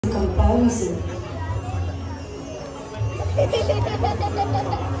comparison.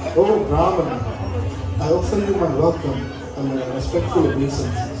 Oh Brahman, I offer you my welcome and my respectful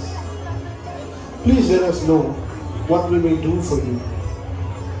obeisances. Please let us know what we may do for you.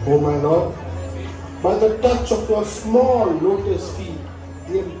 Oh my Lord, by the touch of your small lotus feet,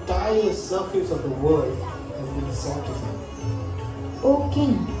 the entire surface of the world has been sanctified. O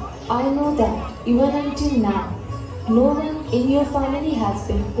King, I know that even until now, no one in your family has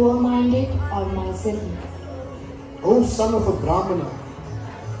been poor-minded or miserly. O son of a Brahmana,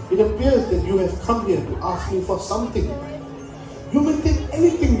 it appears that you have come here to ask me for something. You may take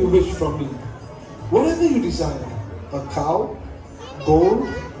anything you wish from me, whatever you desire. A cow, gold,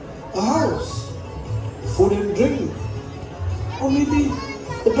 a house, food and drink, or maybe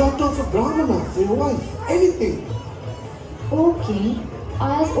the daughter of a Brahmana for your wife, anything. O King,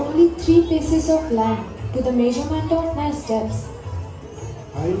 I have only 3 pieces of land to the measurement of my steps.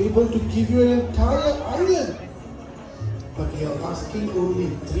 I am able to give you an entire island, but you are asking only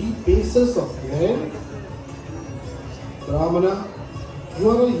 3 pieces of land? Brahmana, you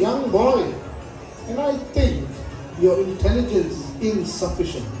are a young boy, and I think your intelligence is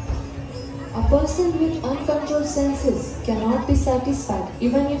insufficient. A person with uncontrolled senses cannot be satisfied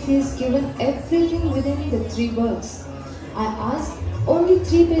even if he is given everything within the 3 worlds. I ask only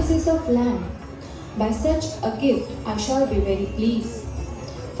 3 pieces of land. By such a gift I shall be very pleased.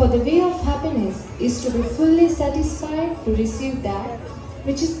 For the way of happiness is to be fully satisfied to receive that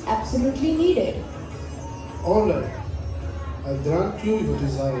which is absolutely needed. Alright, I grant you your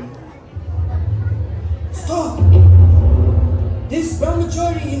desire. Stop! This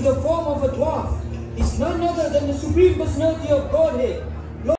brahmachari in the form of a dwarf is none other than the Supreme Personality of Godhead.